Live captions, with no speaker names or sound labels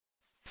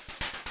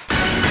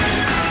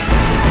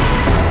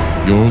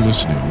You're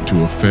listening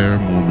to a Fair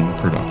Mormon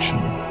production.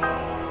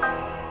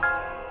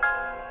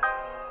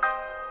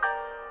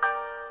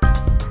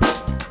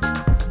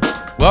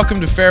 Welcome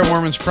to Fair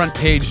Mormon's Front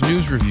Page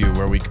News Review,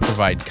 where we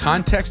provide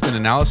context and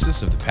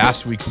analysis of the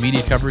past week's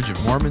media coverage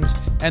of Mormons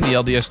and the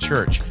LDS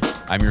Church.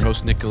 I'm your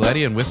host, Nick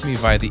Galetti, and with me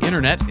via the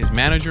internet is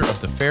manager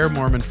of the Fair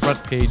Mormon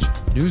Front Page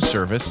News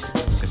Service,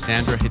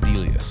 Cassandra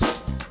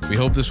Hedelius. We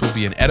hope this will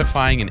be an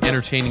edifying and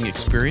entertaining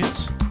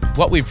experience.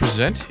 What we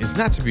present is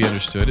not to be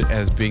understood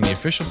as being the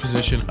official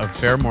position of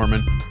Fair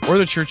Mormon or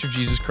the Church of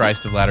Jesus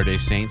Christ of Latter-day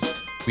Saints.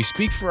 We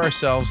speak for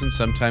ourselves and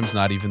sometimes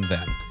not even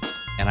then.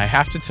 And I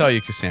have to tell you,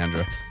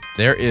 Cassandra,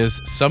 there is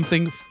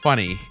something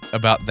funny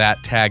about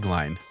that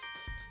tagline.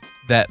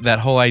 That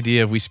whole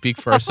idea of we speak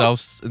for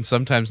ourselves and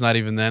sometimes not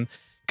even then.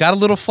 Got a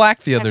little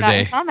flack the other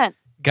day. Comments.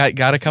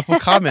 Got a couple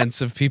comments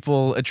of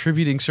people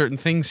attributing certain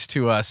things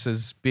to us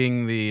as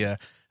being the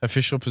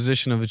official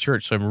position of the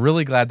church. So I'm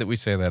really glad that we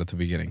say that at the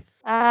beginning.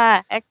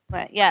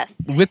 Excellent. Yes.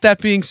 With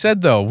that being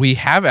said, though, we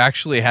have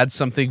actually had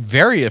something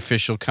very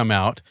official come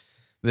out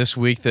this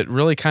week that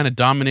really kind of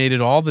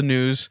dominated all the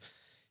news,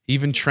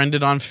 even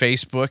trended on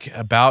Facebook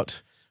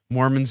about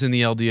Mormons in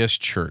the LDS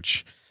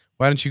Church.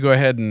 Why don't you go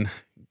ahead and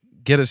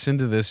get us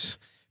into this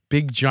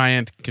big,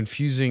 giant,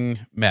 confusing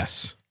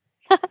mess?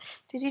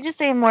 Did you just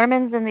say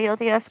Mormons in the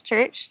LDS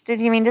Church?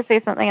 Did you mean to say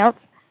something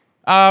else?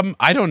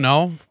 I don't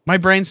know. My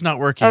brain's not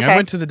working. Okay. I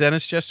went to the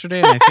dentist yesterday,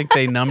 and I think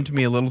they numbed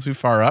me a little too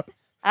far up.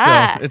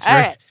 So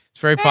it's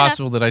very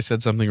possible that I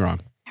said something wrong.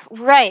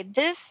 Right.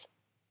 This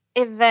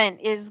event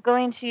is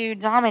going to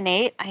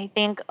dominate, I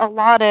think, a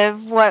lot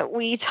of what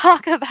we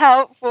talk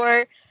about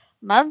for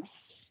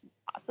months,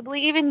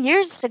 possibly even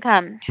years to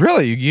come.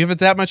 Really? You give it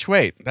that much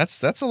weight?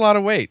 That's a lot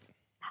of weight.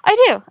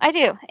 I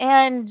do.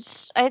 And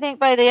I think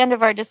by the end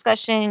of our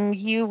discussion,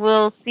 you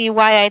will see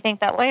why I think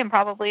that way and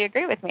probably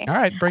agree with me. All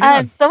right, bring it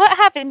on. So what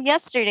happened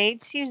yesterday,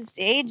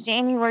 Tuesday,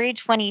 January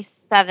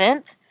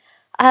 27th,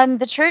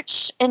 the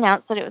church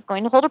announced that it was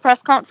going to hold a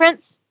press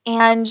conference,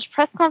 and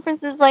press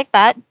conferences like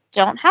that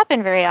don't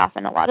happen very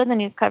often. A lot of the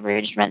news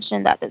coverage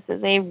mentioned that this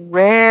is a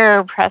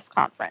rare press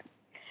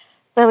conference.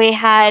 So we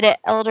had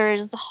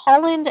Elders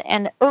Holland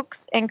and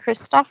Oakes and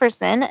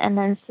Christofferson, and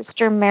then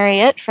Sister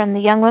Marriott from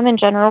the Young Women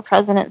General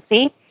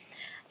Presidency.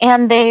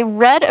 And they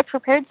read a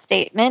prepared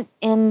statement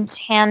in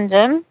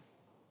tandem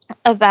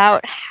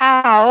about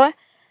how,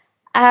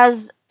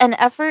 as an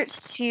effort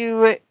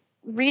to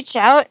reach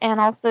out and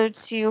also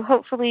to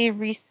hopefully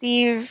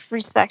receive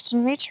respect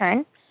in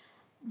return,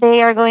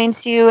 they are going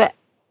to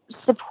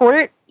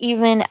support,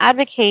 even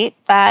advocate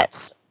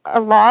that a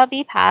law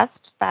be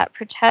passed that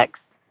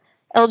protects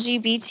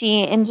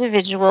LGBT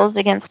individuals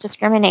against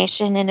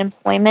discrimination in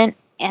employment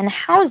and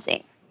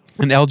housing.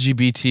 And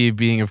LGBT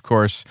being, of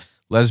course,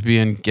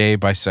 lesbian, gay,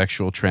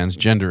 bisexual,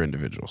 transgender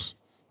individuals,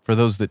 for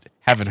those that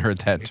haven't heard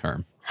that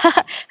term.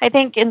 I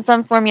think in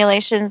some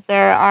formulations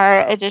there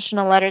are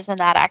additional letters in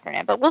that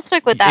acronym, but we'll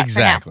stick with that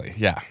exactly, for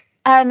now.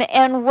 Yeah.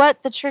 And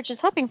what the church is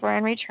hoping for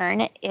in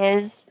return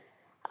is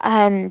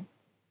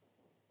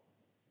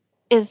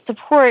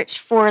support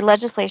for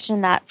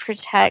legislation that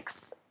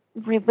protects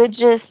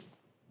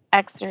religious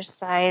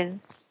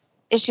exercise,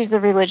 issues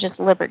of religious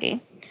liberty.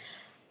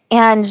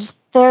 And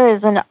there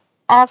is an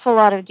awful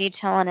lot of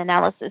detail and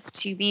analysis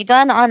to be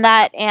done on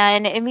that,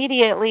 and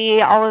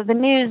immediately all of the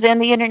news and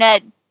the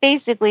internet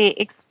basically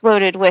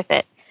exploded with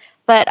it.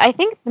 But I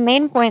think the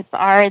main points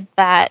are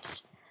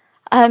that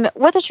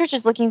what the church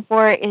is looking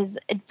for is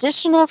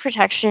additional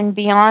protection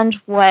beyond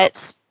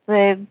what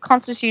the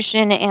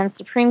Constitution and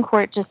Supreme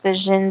Court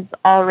decisions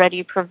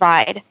already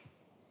provide.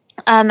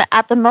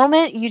 At the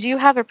moment, you do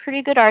have a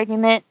pretty good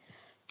argument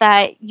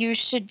that you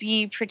should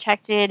be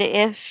protected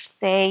if,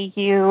 say,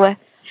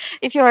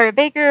 if you're a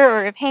baker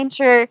or a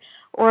painter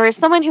or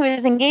someone who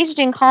is engaged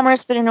in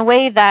commerce but in a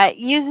way that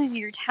uses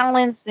your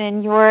talents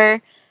and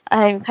your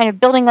kind of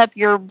building up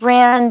your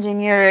brand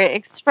and your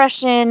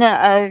expression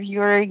of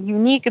your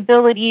unique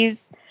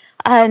abilities,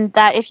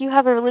 that if you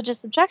have a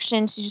religious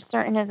objection to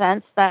certain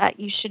events, that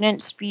you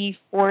shouldn't be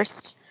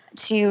forced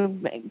to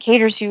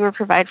cater to or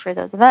provide for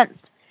those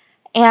events.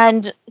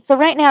 And so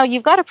right now,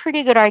 you've got a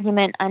pretty good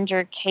argument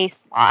under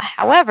case law.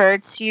 However,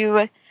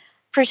 to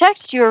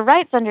protect your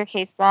rights under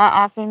case law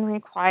often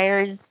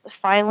requires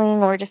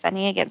filing or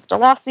defending against a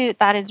lawsuit.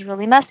 That is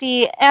really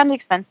messy and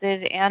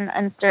expensive and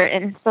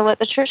uncertain. So what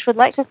the church would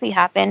like to see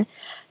happen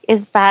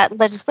is that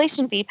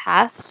legislation be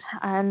passed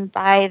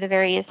by the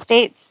various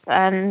states.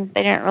 They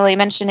didn't really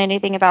mention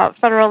anything about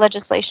federal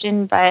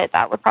legislation, but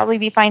that would probably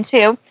be fine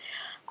too.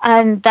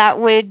 That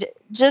would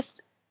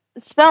just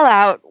spell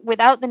out,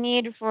 without the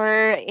need for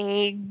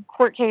a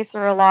court case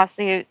or a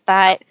lawsuit,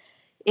 that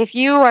if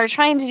you are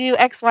trying to do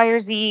X, Y,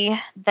 or Z,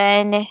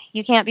 then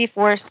you can't be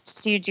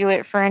forced to do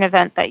it for an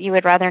event that you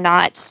would rather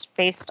not,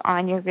 based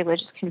on your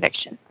religious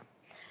convictions.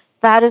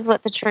 That is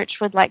what the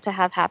church would like to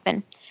have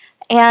happen.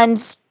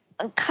 And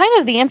kind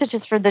of the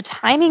impetus for the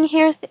timing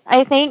here,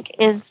 I think,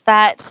 is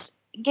that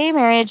gay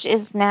marriage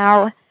is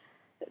now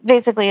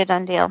basically a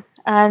done deal.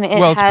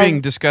 It's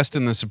being discussed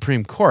in the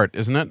Supreme Court,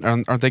 isn't it?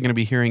 Aren't they going to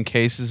be hearing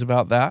cases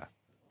about that?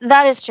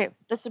 That is true.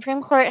 The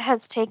Supreme Court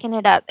has taken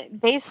it up.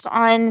 Based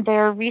on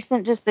their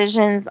recent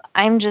decisions,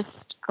 I'm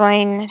just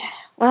going,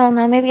 well,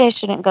 no, maybe I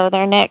shouldn't go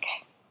there, Nick.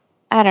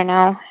 I don't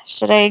know.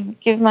 Should I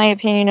give my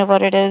opinion of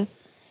what it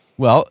is?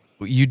 Well,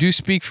 you do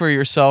speak for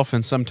yourself,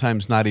 and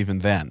sometimes not even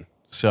then.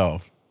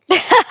 So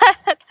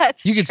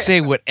That's you can true.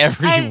 say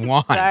whatever you I'm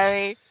want.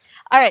 sorry.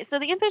 All right. So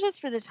the impetus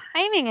for the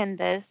timing in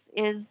this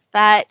is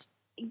that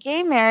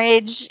gay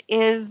marriage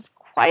is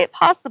quite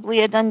possibly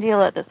a done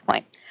deal at this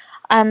point.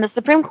 The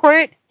Supreme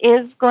Court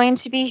is going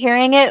to be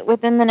hearing it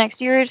within the next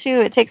year or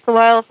two. It takes a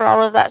while for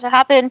all of that to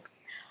happen.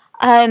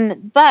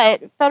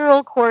 But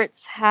federal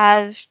courts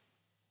have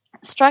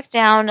struck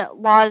down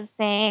laws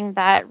saying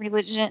that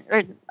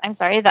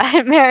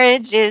that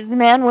marriage is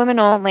man, woman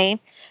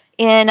only.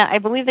 In, I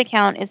believe the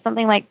count is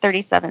something like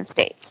 37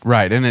 states.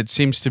 Right. And it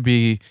seems to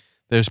be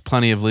there's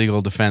plenty of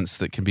legal defense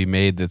that can be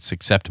made that's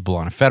acceptable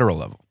on a federal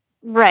level.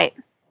 Right.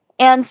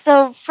 And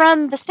so,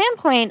 from the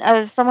standpoint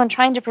of someone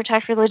trying to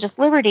protect religious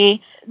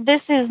liberty,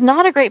 this is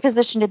not a great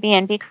position to be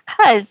in,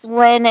 because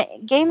when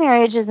gay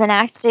marriage is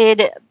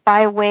enacted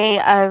by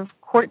way of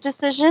court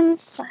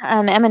decisions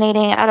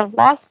emanating out of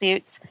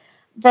lawsuits,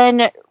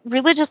 then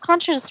religious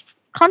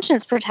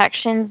conscience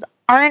protections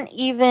aren't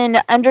even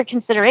under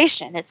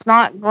consideration. It's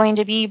not going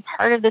to be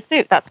part of the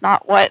suit. That's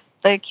not what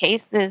the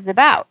case is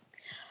about.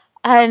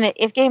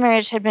 If gay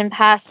marriage had been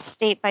passed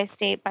state by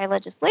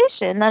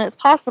legislation, then it's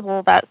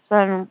possible that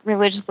some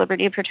religious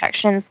liberty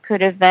protections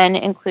could have been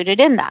included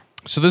in that.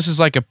 So this is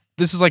like a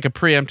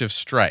preemptive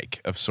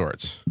strike of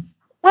sorts.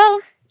 Well,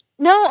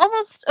 no,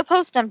 almost a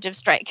postemptive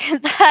strike.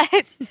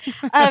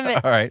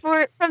 All right.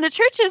 From the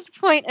church's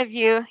point of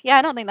view,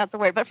 I don't think that's a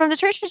word, but from the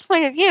church's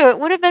point of view, it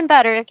would have been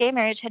better if gay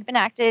marriage had been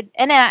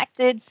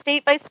enacted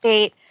state by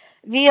state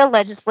via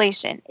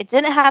legislation. It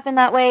didn't happen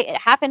that way. It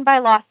happened by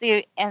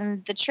lawsuit,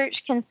 and the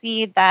church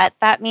conceded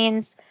that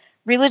means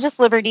religious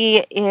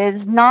liberty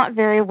is not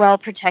very well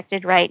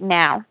protected right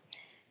now.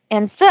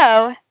 And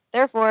so,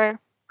 therefore,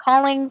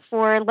 calling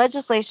for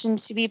legislation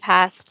to be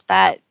passed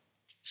that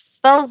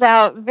spells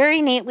out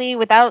very neatly,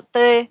 without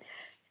the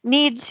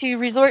need to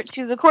resort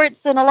to the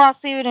courts and a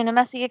lawsuit and a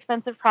messy,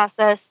 expensive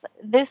process,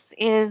 this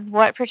is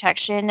what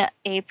protection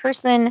a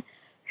person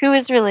who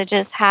is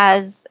religious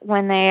has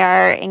when they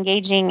are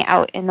engaging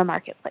out in the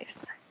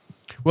marketplace.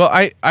 Well,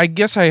 I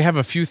guess I have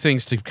a few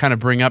things to kind of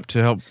bring up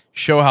to help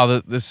show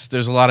how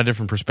there's a lot of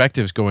different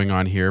perspectives going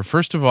on here.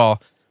 First of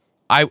all,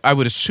 I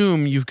would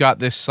assume you've got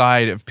this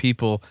side of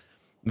people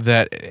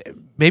that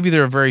maybe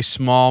they're a very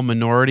small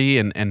minority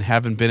and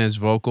haven't been as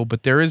vocal,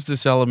 but there is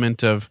this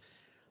element of,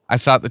 I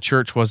thought the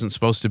church wasn't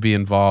supposed to be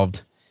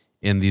involved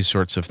in these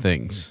sorts of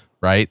things,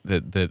 right?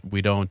 That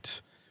we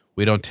don't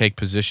take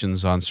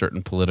positions on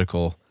certain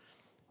political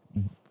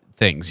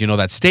things. You know,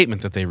 that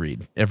statement that they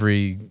read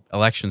every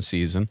election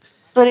season.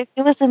 But if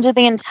you listen to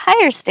the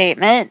entire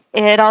statement,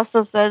 it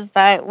also says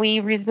that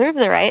we reserve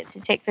the right to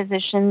take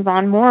positions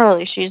on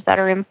moral issues that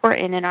are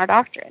important in our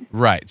doctrine.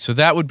 Right. So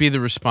that would be the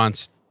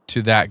response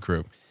to that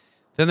group.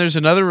 Then there's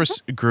another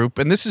group,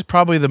 and this is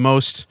probably the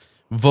most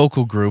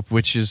vocal group,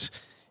 which is,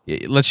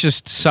 let's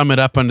just sum it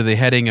up under the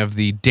heading of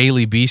the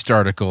Daily Beast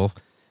article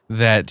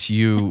that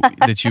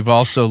you've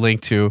also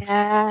linked to.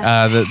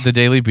 The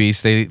Daily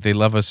Beast. They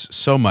love us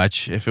so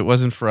much. If it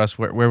wasn't for us,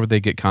 where would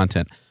they get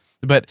content?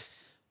 But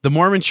the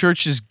Mormon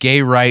Church's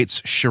gay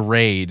rights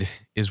charade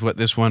is what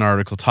this one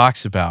article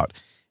talks about.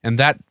 And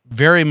that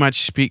very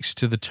much speaks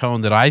to the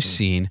tone that I've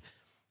seen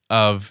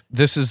of,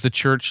 this is the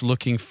church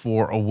looking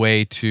for a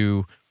way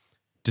to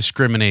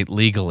discriminate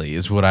legally,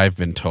 is what I've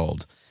been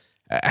told.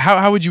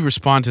 How would you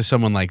respond to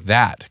someone like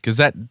that? Because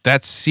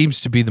that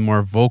seems to be the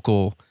more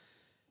vocal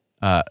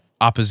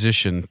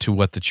opposition to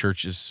what the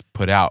church has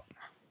put out.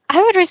 I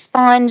would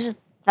respond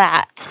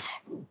that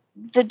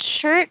the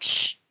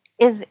church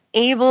is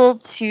able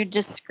to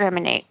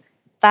discriminate.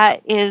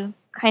 That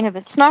is kind of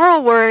a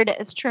snarl word,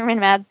 as Truman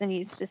Madsen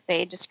used to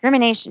say.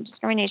 Discrimination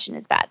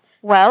is bad.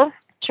 Well,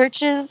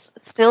 churches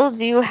still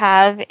do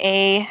have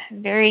a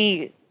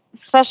very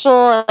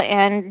special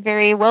and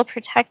very well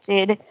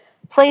protected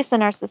place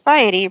in our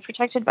society,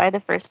 protected by the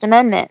First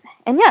Amendment.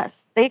 And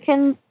yes, they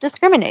can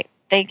discriminate.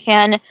 They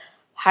can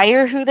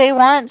hire who they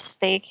want.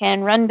 They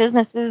can run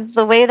businesses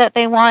the way that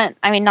they want.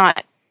 I mean,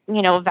 not,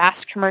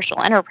 vast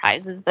commercial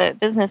enterprises, but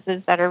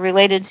businesses that are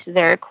related to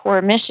their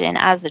core mission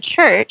as a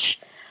church.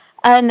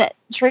 And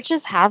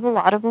churches have a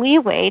lot of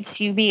leeway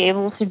to be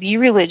able to be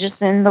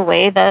religious in the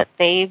way that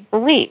they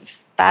believe.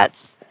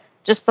 That's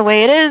just the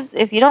way it is.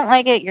 If you don't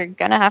like it, you're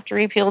going to have to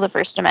repeal the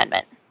First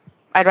Amendment.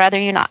 I'd rather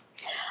you not.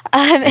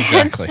 Exactly.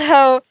 And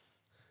so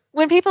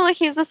when people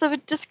accuse us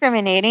of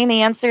discriminating,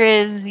 the answer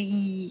is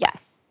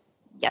yes.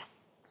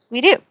 Yes,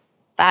 we do.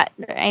 That,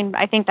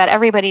 I think that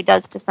everybody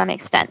does to some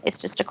extent. It's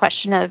just a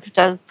question of,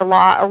 does the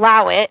law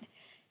allow it?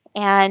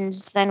 And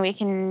then we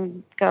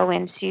can go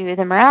into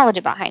the morality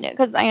behind it.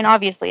 Because,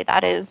 obviously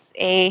that is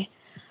a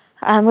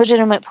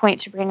legitimate point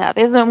to bring up.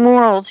 Is it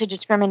moral to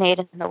discriminate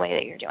in the way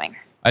that you're doing?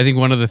 I think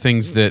one of the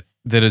things that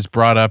is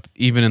brought up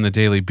even in the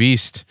Daily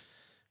Beast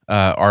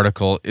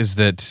article is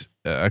that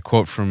a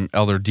quote from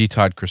Elder D.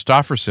 Todd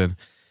Christofferson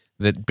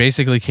that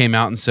basically came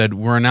out and said,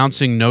 "We're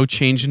announcing no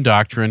change in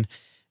doctrine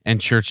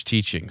and church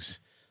teachings."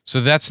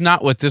 So that's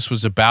not what this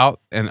was about.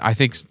 And I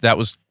think that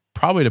was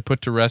probably to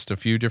put to rest a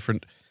few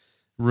different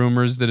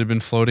rumors that had been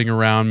floating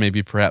around,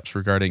 maybe perhaps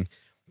regarding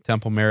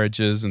temple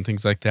marriages and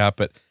things like that.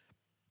 But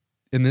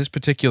in this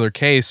particular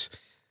case,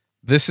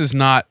 this is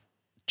not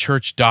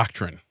church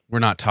doctrine. We're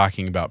not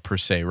talking about per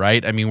se,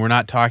 right? I mean, we're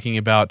not talking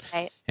about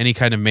Right. any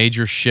kind of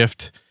major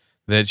shift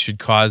that should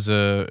cause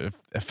a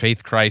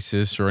faith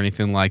crisis or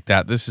anything like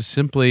that. This is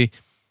simply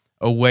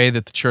a way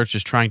that the church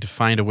is trying to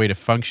find a way to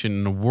function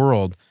in a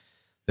world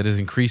that is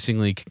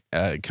increasingly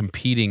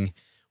competing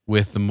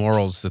with the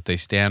morals that they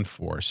stand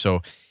for.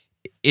 So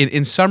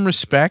in some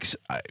respects,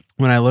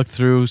 when I look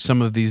through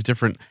some of these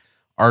different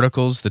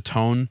articles, the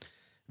tone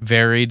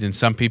varied, and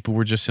some people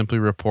were just simply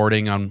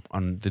reporting on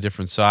the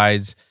different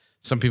sides.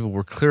 Some people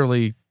were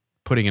clearly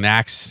putting an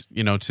axe,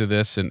 to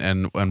this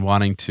and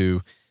wanting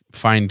to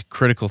find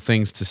critical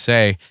things to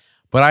say.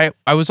 But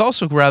I was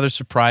also rather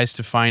surprised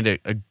to find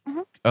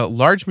a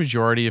large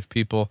majority of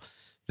people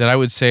that I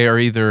would say are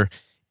either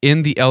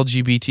in the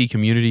LGBT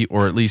community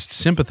or at least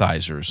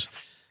sympathizers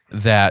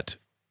that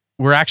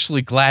were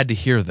actually glad to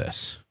hear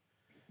this.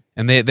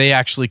 And they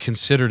actually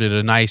considered it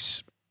a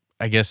nice,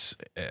 I guess,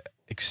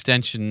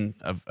 extension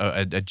of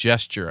a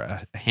gesture,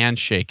 a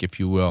handshake, if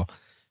you will,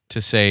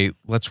 to say,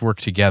 let's work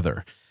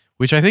together,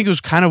 which I think was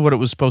kind of what it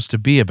was supposed to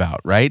be about,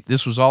 right?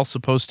 This was all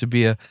supposed to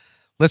be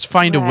let's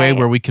find a way Right.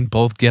 where we can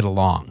both get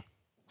along.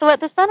 So at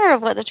the center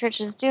of what the church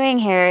is doing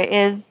here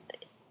is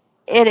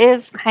it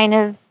is kind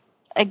of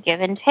a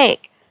give and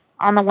take.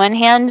 On the one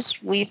hand,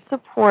 we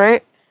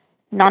support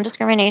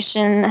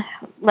non-discrimination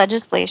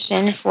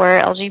legislation for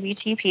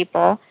LGBT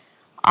people.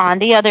 On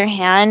the other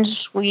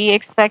hand, we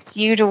expect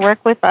you to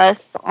work with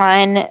us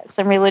on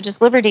some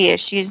religious liberty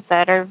issues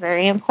that are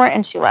very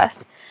important to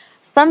us.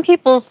 Some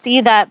people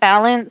see that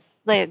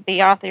balance.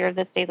 The author of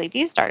this Daily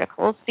Beast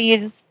article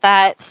sees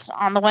that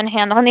on the one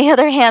hand, on the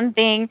other hand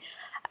thing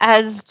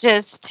as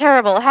just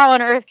terrible. How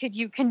on earth could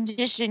you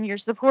condition your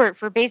support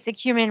for basic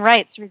human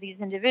rights for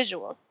these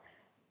individuals?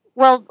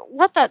 Well,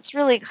 what that's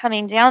really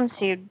coming down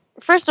to,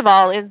 first of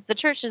all, is the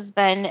church has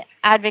been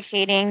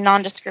advocating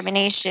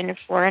non-discrimination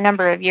for a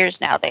number of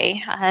years now.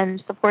 They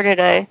supported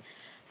a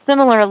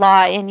similar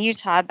law in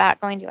Utah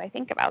back going to, I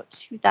think, about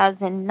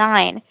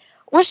 2009.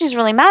 What she's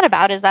really mad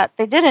about is that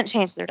they didn't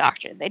change their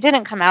doctrine. They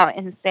didn't come out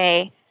and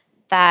say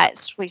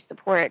that we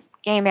support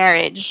gay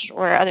marriage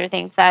or other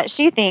things that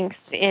she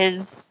thinks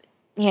is,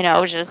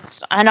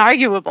 just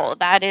unarguable.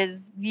 That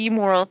is the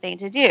moral thing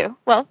to do.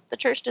 Well, the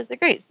church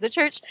disagrees. The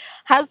church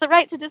has the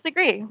right to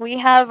disagree. We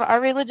have our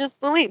religious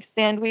beliefs,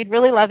 and we'd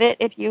really love it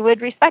if you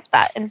would respect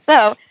that. And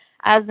so,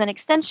 as an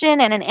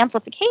extension and an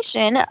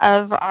amplification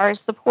of our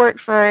support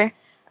for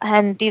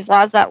these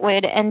laws that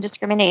would end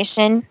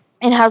discrimination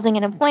in housing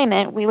and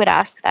employment, we would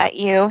ask that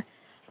you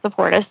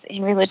support us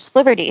in religious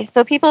liberty.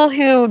 So people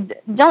who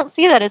don't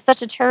see that as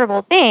such a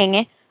terrible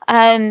thing,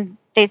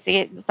 they see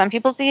it. Some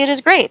people see it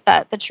as great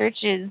that the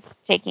church is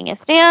taking a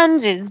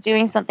stand, is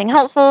doing something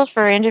helpful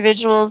for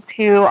individuals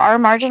who are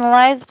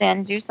marginalized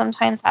and do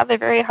sometimes have a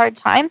very hard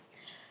time.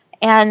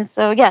 And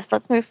so, yes,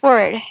 let's move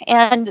forward.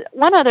 And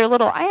one other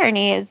little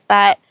irony is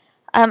that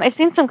I've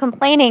seen some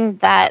complaining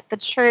that the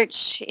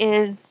church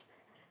is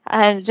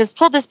just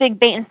pulled this big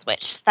bait and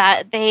switch,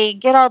 that they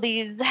get all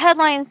these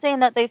headlines saying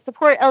that they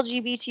support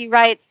LGBT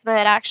rights,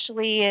 but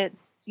actually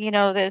it's,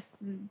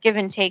 this give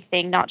and take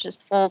thing, not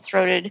just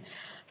full-throated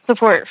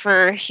support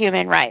for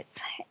human rights.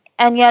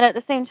 And yet at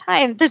the same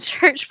time, the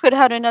church put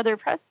out another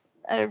press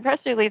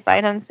release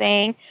item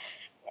saying,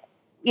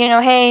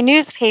 hey,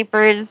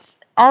 newspapers,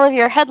 all of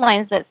your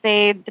headlines that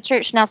say the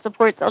church now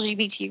supports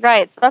LGBT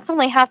rights, that's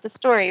only half the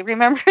story.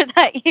 Remember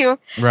that your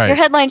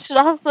headline should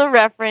also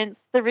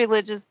reference the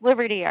religious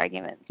liberty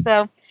argument.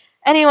 So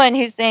anyone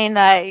who's saying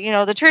that,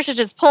 the church is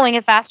just pulling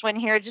a fast one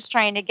here, just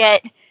trying to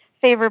get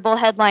favorable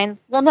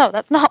headlines, well, no,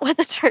 that's not what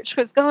the church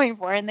was going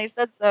for, and they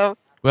said so.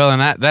 Well,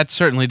 and that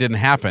certainly didn't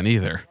happen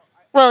either.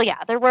 Well,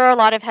 yeah, there were a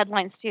lot of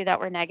headlines, too, that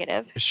were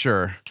negative.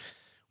 Sure.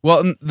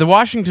 Well, the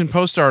Washington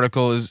Post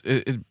article is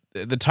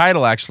the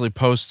title actually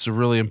posts a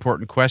really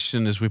important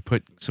question as we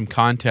put some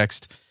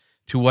context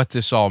to what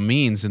this all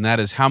means, and that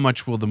is, how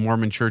much will the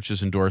Mormon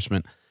Church's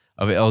endorsement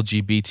of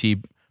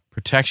LGBT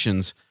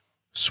protections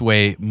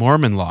sway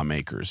Mormon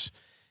lawmakers?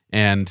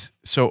 And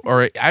so,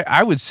 or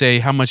I would say,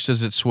 how much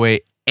does it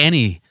sway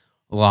any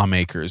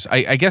lawmakers?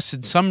 I guess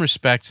in some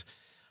respects,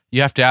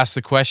 you have to ask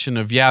the question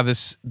of,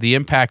 the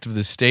impact of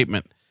this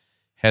statement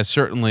has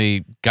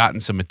certainly gotten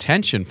some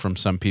attention from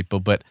some people,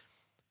 but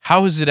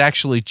how has it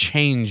actually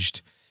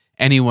changed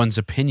anyone's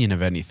opinion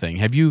of anything?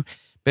 Have you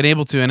been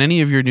able to, in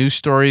any of your news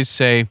stories,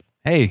 say,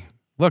 hey,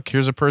 look,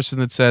 here's a person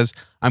that says,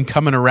 I'm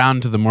coming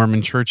around to the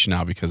Mormon Church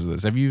now because of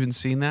this? Have you even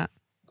seen that?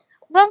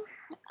 Well,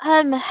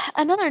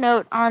 another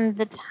note on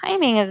the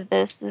timing of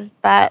this is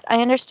that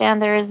I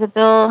understand there is a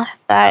bill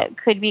that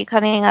could be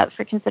coming up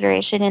for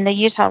consideration in the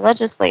Utah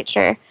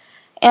legislature.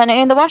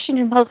 And the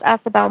Washington Post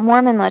asks about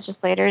Mormon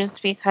legislators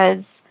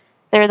because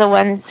they're the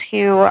ones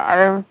who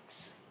are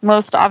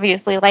most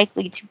obviously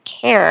likely to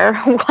care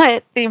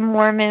what the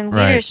Mormon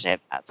Right.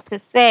 leadership has to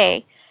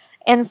say.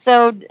 And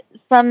so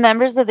some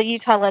members of the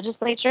Utah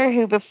legislature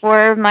who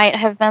before might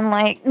have been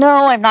like,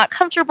 no, I'm not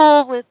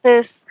comfortable with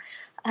this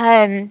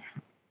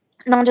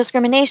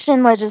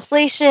non-discrimination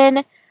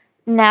legislation,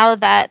 now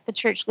that the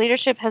church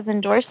leadership has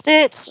endorsed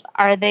it,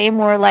 are they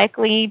more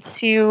likely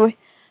to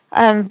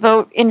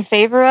vote in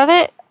favor of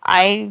it?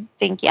 I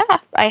think, yeah.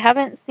 I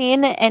haven't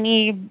seen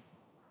any,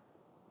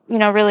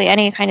 really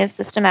any kind of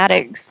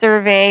systematic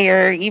survey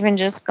or even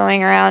just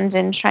going around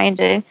and trying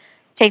to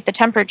take the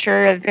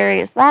temperature of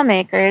various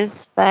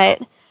lawmakers,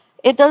 but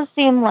it does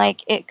seem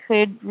like it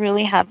could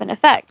really have an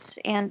effect.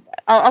 And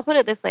I'll put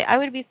it this way. I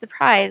would be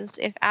surprised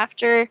if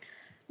after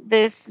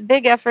this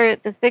big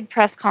effort, this big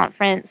press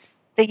conference,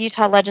 the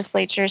Utah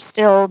legislature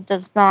still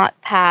does not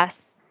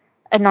pass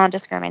a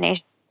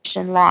non-discrimination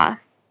law.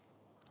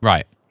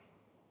 Right.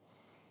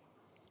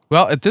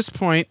 Well, at this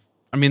point,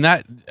 I mean,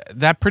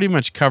 that pretty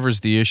much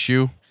covers the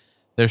issue.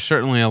 There's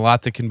certainly a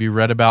lot that can be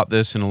read about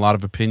this and a lot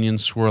of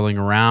opinions swirling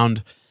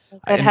around.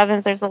 Good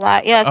heavens, there's a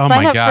lot. Yes, Oh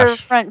sign my up gosh.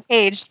 for Front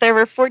Page. There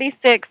were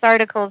 46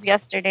 articles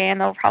yesterday,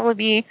 and there'll probably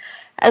be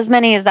as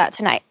many as that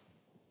tonight.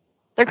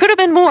 There could have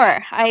been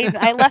more.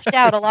 I left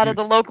out a lot of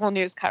the local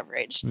news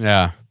coverage.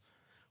 Yeah.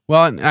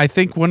 Well, and I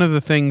think one of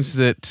the things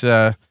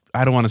that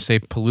I don't want to say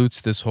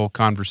pollutes this whole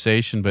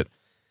conversation, but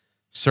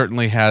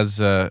certainly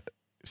has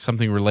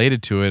something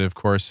related to it, of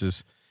course,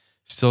 is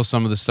still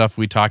some of the stuff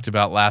we talked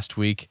about last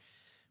week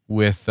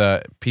with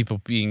people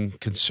being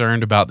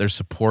concerned about their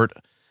support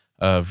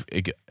of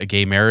a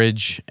gay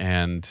marriage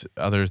and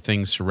other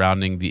things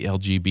surrounding the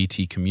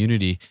LGBT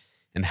community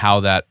and how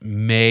that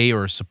may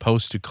or is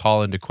supposed to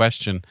call into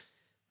question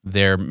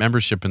their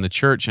membership in the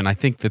church. And I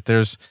think that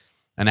there's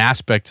an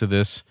aspect to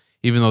this,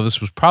 even though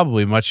this was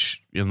probably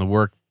much in the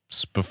works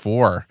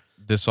before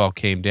this all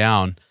came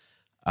down,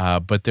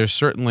 but there's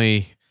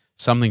certainly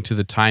something to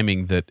the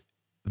timing that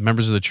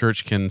members of the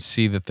church can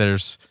see that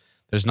there's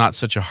not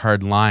such a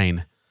hard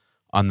line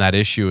on that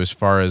issue as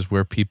far as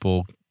where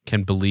people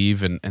can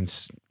believe and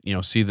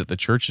see that the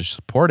church is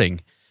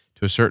supporting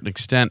to a certain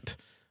extent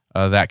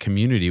that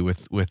community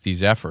with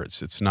these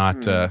efforts. It's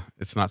not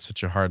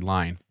such a hard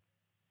line.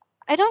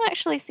 I don't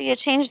actually see a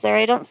change there.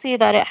 I don't see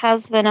that it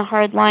has been a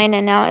hard line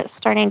and now it's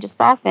starting to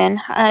soften.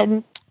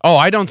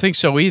 I don't think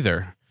so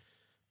either.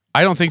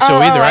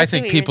 I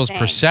think people's saying.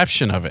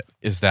 perception of it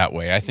is that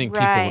way. I think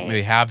people Right.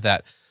 maybe have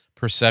that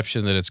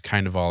perception that it's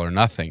kind of all or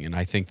nothing. And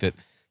I think that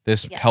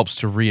this Yes. helps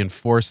to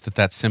reinforce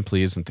that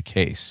simply isn't the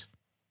case.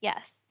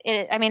 Yes.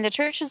 The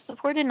church has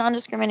supported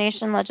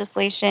non-discrimination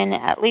legislation,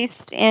 at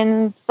least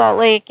in Salt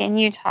Lake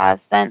and Utah,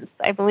 since,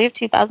 I believe,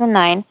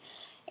 2009.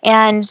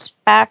 And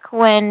back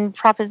when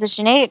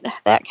Proposition 8,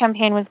 that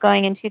campaign was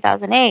going in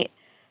 2008,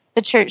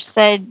 the church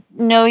said,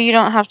 no, you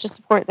don't have to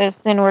support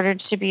this in order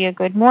to be a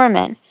good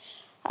Mormon.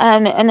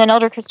 And then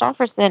Elder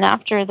Christofferson,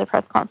 after the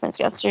press conference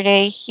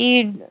yesterday,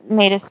 he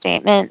made a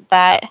statement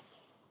that,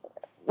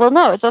 well,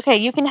 no, it's okay.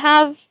 You can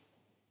have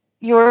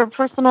your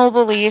personal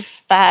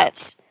belief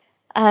that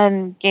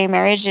gay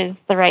marriage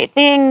is the right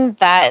thing,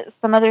 that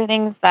some other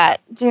things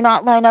that do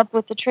not line up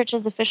with the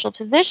church's official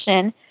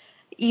position,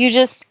 you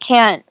just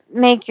can't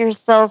make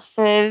yourself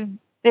a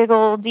big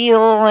old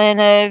deal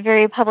and a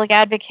very public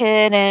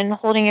advocate and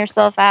holding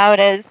yourself out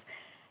as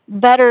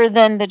better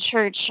than the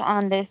church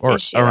on this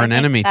issue. Or I an think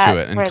enemy to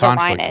that's it and where the line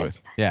conflict is.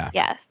 with. Yeah.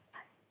 Yes.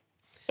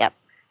 Yep.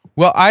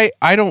 Well, I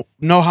don't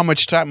know how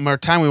much time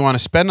we want to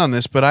spend on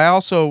this, but I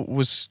also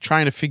was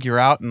trying to figure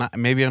out, and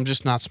maybe I'm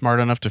just not smart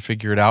enough to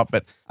figure it out,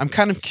 but I'm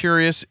kind of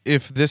curious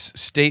if this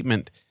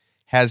statement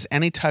has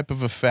any type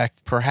of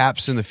effect,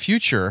 perhaps in the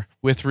future,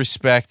 with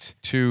respect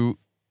to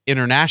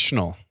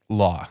international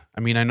law. I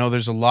mean, I know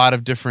there's a lot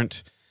of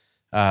different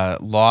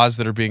laws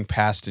that are being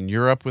passed in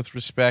Europe with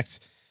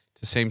respect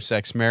to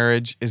same-sex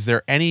marriage. Is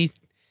there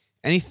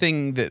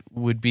anything that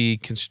would be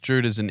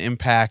construed as an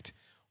impact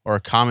or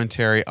a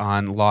commentary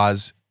on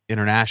laws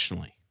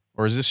internationally?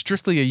 Or is this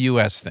strictly a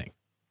U.S. thing?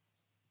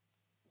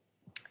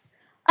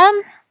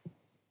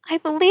 I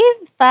believe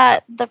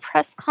that the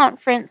press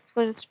conference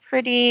was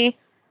pretty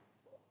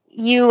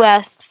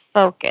U.S.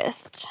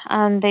 focused.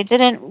 They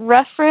didn't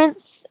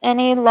reference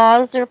any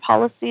laws or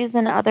policies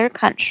in other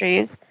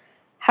countries.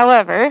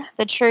 However,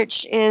 the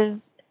church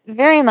is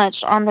very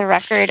much on the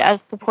record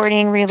as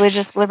supporting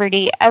religious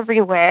liberty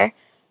everywhere.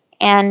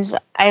 And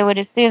I would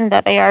assume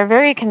that they are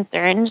very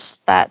concerned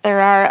that there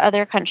are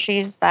other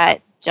countries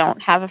that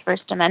don't have a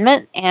First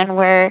Amendment and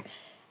where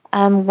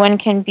one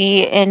can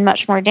be in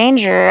much more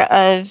danger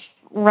of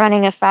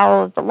running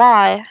afoul of the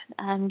law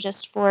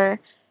just for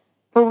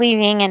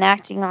believing and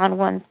acting on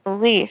one's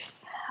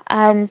beliefs.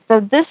 So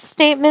this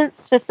statement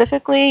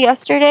specifically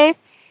yesterday,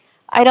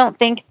 I don't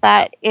think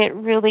that it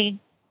really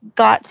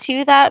got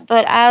to that,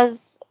 but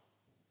as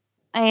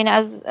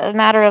a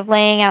matter of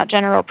laying out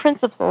general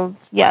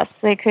principles, yes,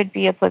 they could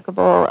be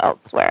applicable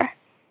elsewhere.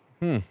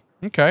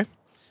 Okay.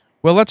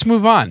 Well, let's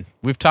move on.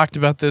 We've talked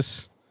about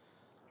this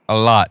a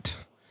lot.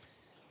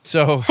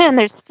 So, And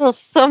there's still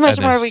so much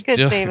And more there's we could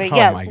still- say, but oh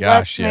yes, my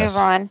gosh, let's yes.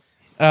 move on.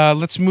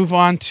 let's move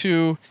on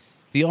to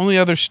the only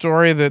other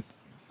story that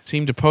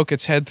seemed to poke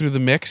its head through the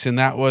mix, and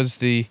that was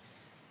the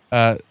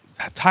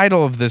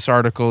title of this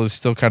article is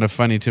still kind of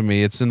funny to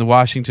me. It's in the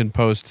Washington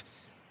Post,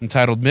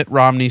 entitled "Mitt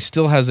Romney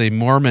Still Has a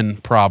Mormon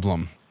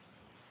Problem."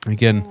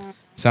 Again,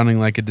 sounding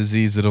like a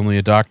disease that only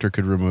a doctor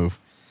could remove.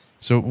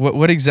 So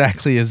what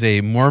exactly is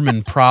a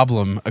Mormon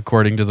problem,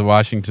 according to the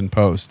Washington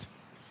Post?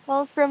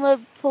 Well, from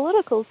a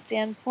political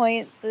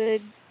standpoint,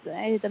 the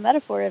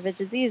metaphor of a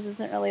disease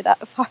isn't really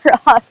that far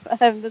off.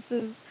 This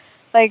is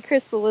by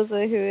Chris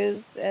Cillizza, who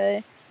is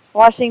a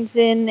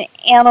Washington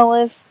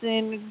analyst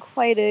and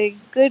quite a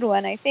good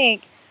one, I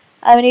think.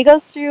 And he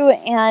goes through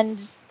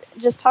and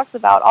just talks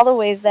about all the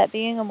ways that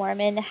being a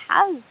Mormon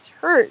has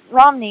hurt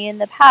Romney in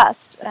the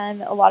past.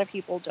 And a lot of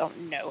people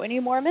don't know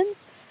any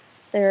Mormons.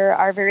 There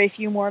are very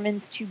few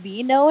Mormons to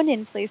be known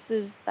in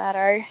places that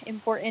are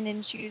important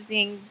in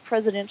choosing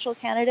presidential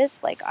candidates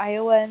like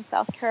Iowa and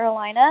South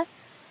Carolina.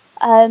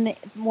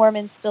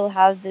 Mormons still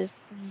have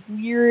this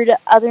weird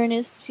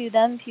otherness to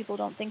them. People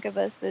don't think of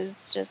us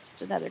as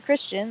just another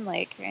Christian.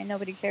 Like,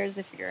 nobody cares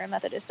if you're a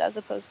Methodist as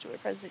opposed to a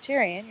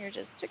Presbyterian. You're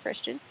just a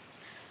Christian.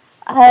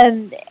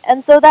 And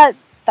so that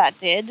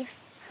did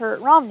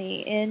hurt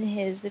Romney, in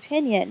his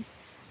opinion.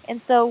 And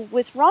so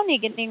with Romney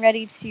getting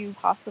ready to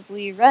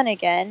possibly run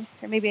again,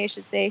 or maybe I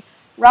should say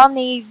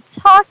Romney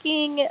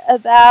talking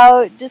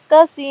about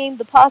discussing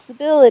the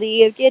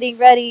possibility of getting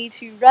ready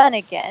to run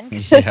again.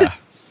 Yeah.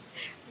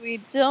 We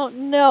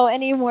don't know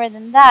any more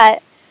than that.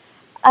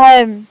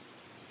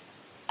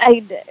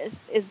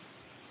 It's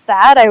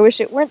sad. I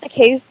wish it weren't the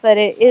case, but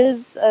it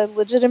is a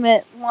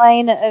legitimate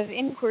line of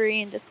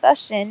inquiry and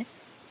discussion.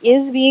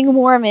 Is being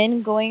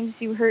Mormon going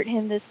to hurt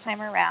him this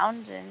time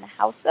around, and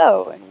how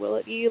so? And will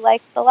it be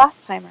like the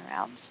last time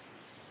around?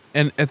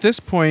 And at this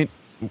point,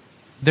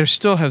 there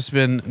still has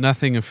been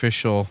nothing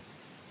official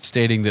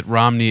stating that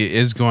Romney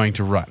is going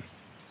to run.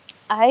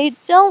 I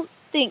don't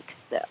think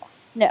so.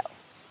 No.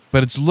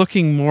 But it's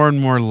looking more and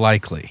more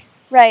likely.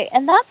 Right,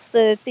 and that's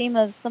the theme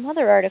of some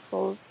other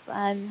articles.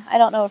 I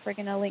don't know if we're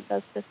going to link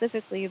those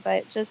specifically,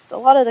 but just a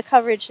lot of the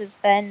coverage has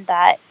been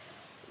that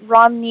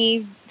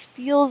Romney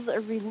feels a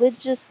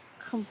religious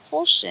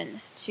compulsion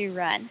to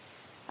run,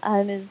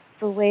 is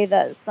the way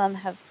that some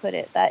have put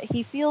it, that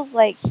he feels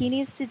like he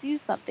needs to do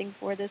something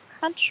for this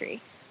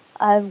country,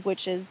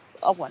 which is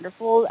a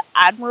wonderful,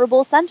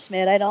 admirable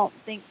sentiment. I don't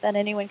think that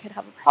anyone could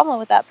have a problem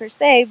with that per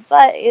se,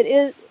 but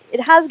it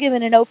has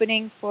given an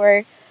opening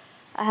for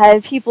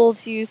people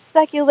to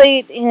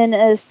speculate in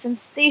a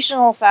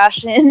sensational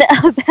fashion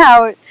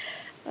about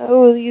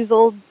these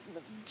old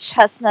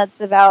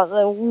chestnuts about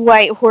the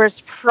white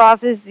horse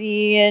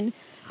prophecy and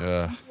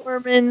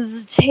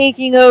Mormons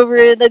taking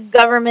over the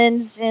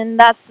government, and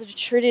that's the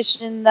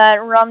tradition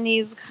that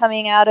Romney's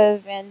coming out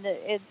of, and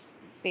it's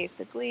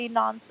basically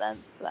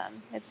nonsense.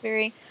 It's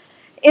very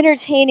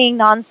entertaining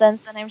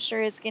nonsense, and I'm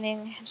sure it's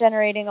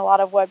generating a lot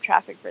of web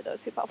traffic for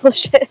those who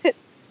publish it.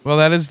 Well,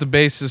 that is the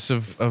basis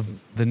of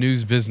the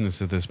news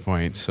business at this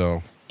point,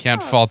 so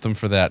can't fault them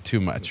for that too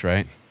much,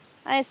 right?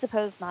 I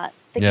suppose not.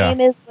 The game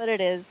is what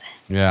it is.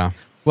 Yeah.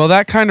 Well,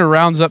 that kind of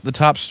rounds up the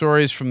top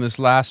stories from this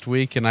last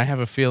week, and I have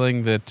a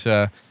feeling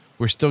that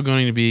we're still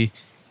going to be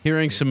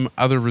hearing some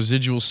other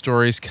residual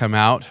stories come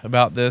out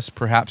about this,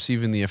 perhaps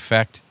even the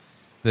effect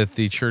that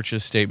the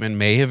church's statement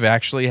may have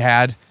actually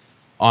had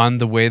on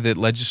the way that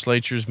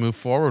legislatures move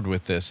forward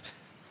with this.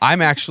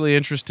 I'm actually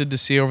interested to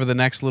see over the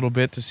next little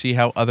bit to see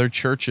how other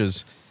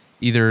churches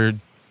either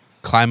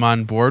climb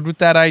on board with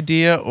that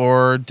idea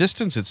or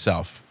distance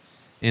itself.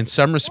 In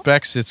some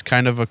respects, it's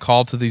kind of a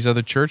call to these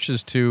other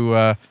churches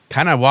to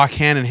kind of walk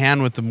hand in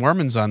hand with the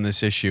Mormons on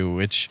this issue,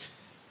 which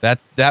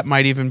that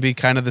might even be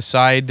kind of the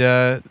side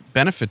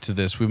benefit to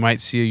this. We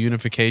might see a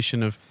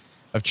unification of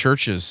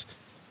churches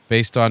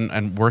based on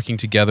and working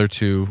together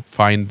to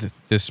find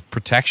this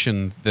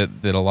protection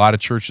that a lot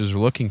of churches are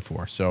looking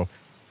for. So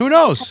who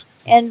knows?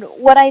 And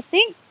what I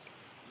think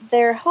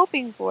they're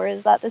hoping for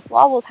is that this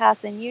law will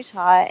pass in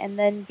Utah and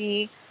then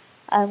be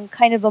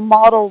kind of a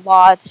model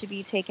law to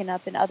be taken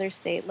up in other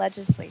state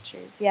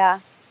legislatures. Yeah.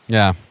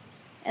 Yeah.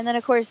 And then,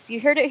 of course,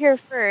 you heard it here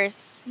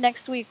first.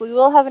 Next week, we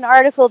will have an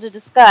article to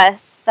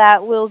discuss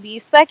that will be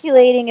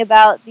speculating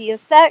about the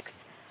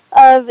effects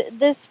of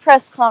this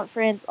press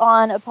conference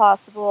on a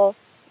possible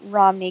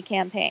Romney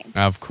campaign.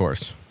 Of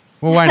course.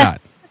 Well, why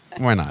not?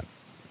 Why not?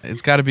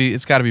 It's got to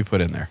be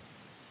put in there.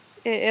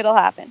 It'll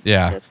happen.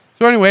 Yeah.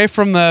 So anyway,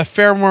 from the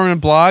Fair Mormon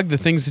blog, the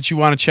things that you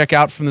want to check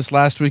out from this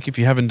last week, if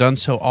you haven't done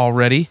so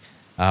already,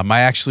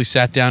 I actually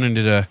sat down and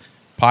did a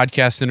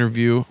podcast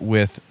interview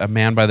with a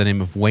man by the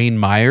name of Wayne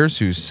Myers,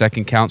 who's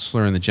second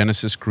counselor in the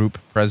Genesis Group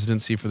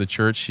presidency for the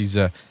church. He's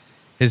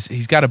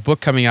got a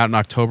book coming out in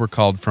October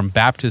called From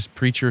Baptist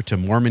Preacher to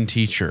Mormon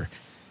Teacher.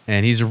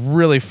 And he's a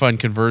really fun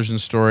conversion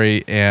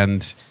story,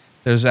 and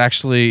there's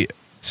actually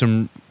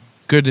some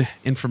good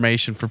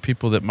information for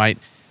people that might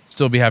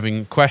still be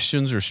having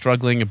questions or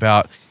struggling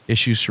about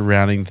issues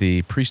surrounding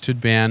the priesthood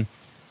ban.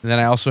 And then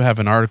I also have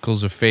an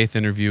Articles of Faith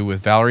interview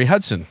with Valerie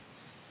Hudson,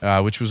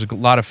 which was a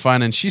lot of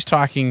fun. And she's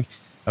talking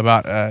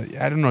about,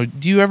 I don't know,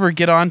 do you ever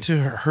get onto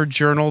her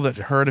journal that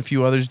her and a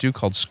few others do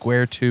called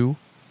Square Two?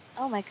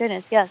 Oh my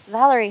goodness, yes.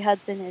 Valerie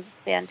Hudson is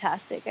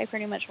fantastic. I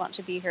pretty much want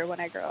to be her when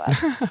I grow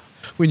up.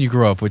 When you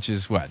grow up, which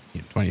is what,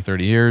 20,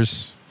 30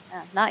 years?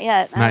 Not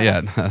yet. Not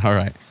yet. All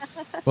right.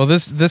 Well,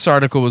 this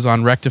article was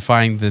on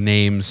rectifying the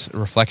names,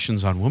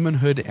 reflections on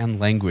womanhood and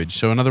language.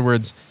 So in other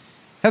words,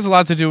 it has a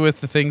lot to do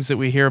with the things that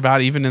we hear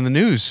about even in the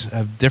news,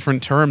 of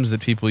different terms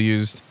that people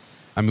used.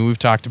 I mean, we've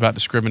talked about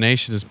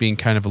discrimination as being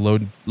kind of a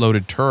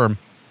loaded term.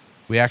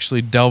 We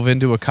actually delve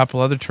into a couple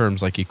other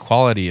terms like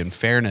equality and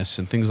fairness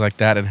and things like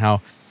that, and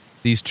how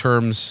these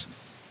terms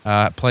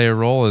play a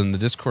role in the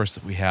discourse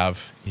that we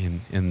have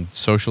in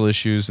social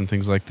issues and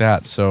things like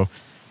that. So,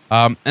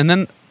 and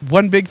then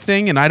one big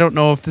thing, and I don't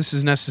know if this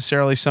is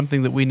necessarily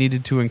something that we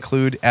needed to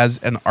include as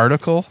an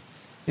article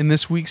in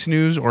this week's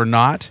news or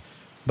not,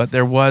 but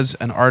there was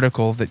an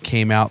article that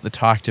came out that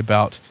talked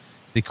about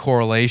the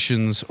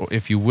correlations,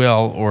 if you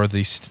will, or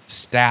the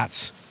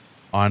stats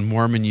on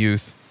Mormon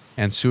youth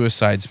and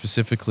suicide,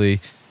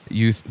 specifically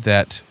youth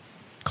that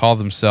call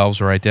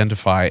themselves or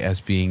identify as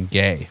being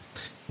gay.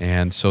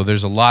 And so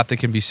there's a lot that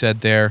can be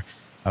said there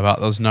about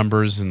those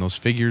numbers and those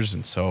figures.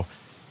 And so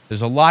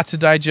there's a lot to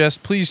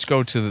digest. Please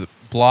go to the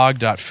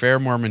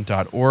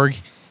blog.fairmormon.org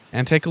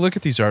and take a look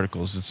at these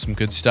articles. It's some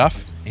good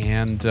stuff.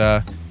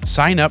 And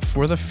sign up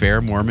for the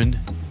Fair Mormon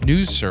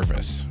news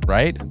service,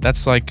 right?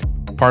 That's like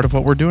part of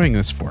what we're doing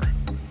this for.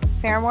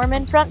 Fair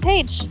Mormon front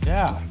page.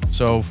 Yeah.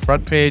 So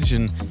front page,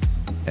 and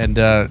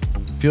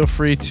feel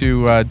free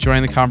to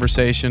join the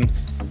conversation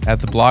at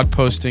the blog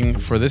posting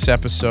for this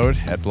episode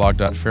at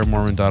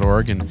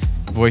blog.fairmormon.org and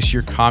voice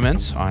your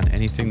comments on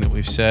anything that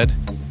we've said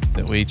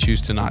that we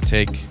choose to not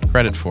take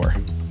credit for.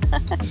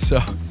 So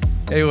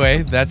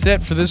anyway, that's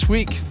it for this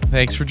week.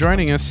 Thanks for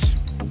joining us.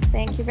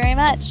 Thank you very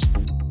much.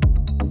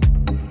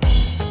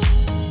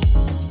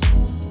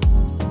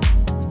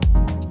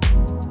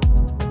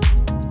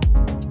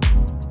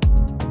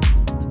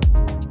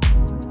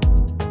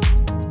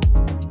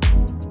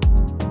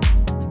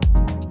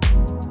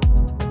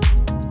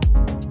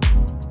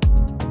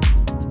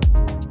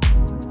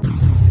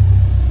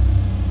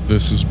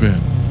 This has been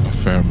a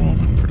Fair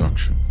Mormon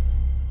production.